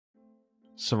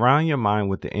Surround your mind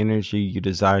with the energy you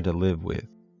desire to live with.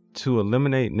 To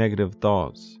eliminate negative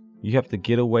thoughts, you have to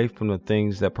get away from the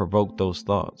things that provoke those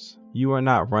thoughts. You are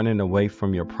not running away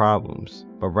from your problems,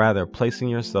 but rather placing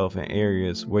yourself in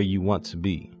areas where you want to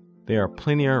be. There are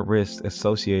plenty of risks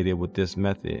associated with this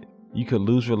method. You could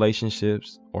lose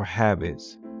relationships or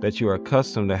habits that you are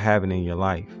accustomed to having in your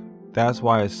life. That's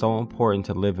why it's so important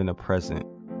to live in the present.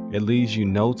 It leaves you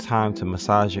no time to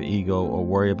massage your ego or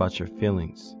worry about your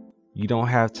feelings. You don't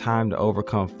have time to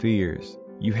overcome fears.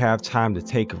 You have time to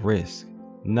take risks.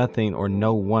 Nothing or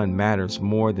no one matters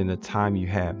more than the time you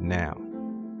have now.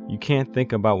 You can't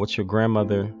think about what your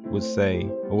grandmother would say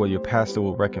or what your pastor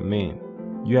would recommend.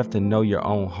 You have to know your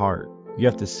own heart. You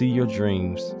have to see your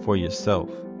dreams for yourself.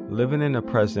 Living in the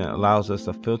present allows us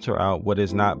to filter out what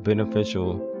is not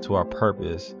beneficial to our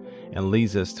purpose and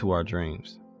leads us to our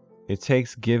dreams. It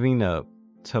takes giving up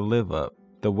to live up.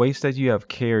 The weights that you have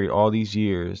carried all these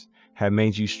years have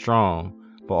made you strong,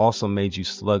 but also made you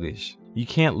sluggish. You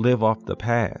can't live off the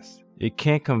past. It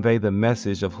can't convey the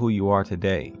message of who you are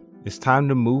today. It's time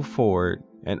to move forward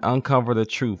and uncover the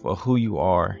truth of who you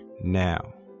are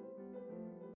now.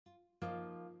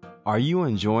 Are you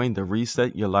enjoying the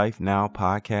Reset Your Life Now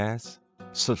podcast?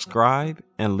 Subscribe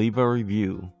and leave a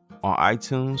review on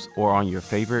iTunes or on your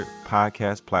favorite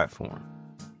podcast platform.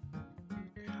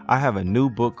 I have a new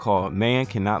book called Man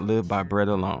Cannot Live by Bread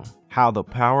Alone: How the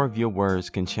Power of Your Words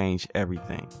Can Change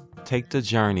Everything. Take the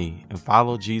journey and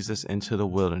follow Jesus into the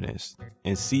wilderness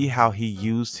and see how he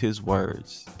used his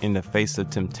words in the face of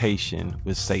temptation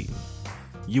with Satan.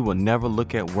 You will never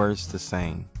look at words the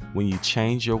same. When you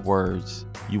change your words,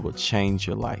 you will change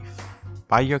your life.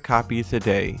 Buy your copy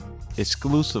today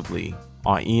exclusively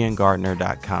on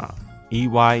iangardner.com.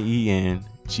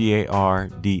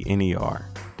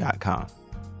 EYENGARDNER.com.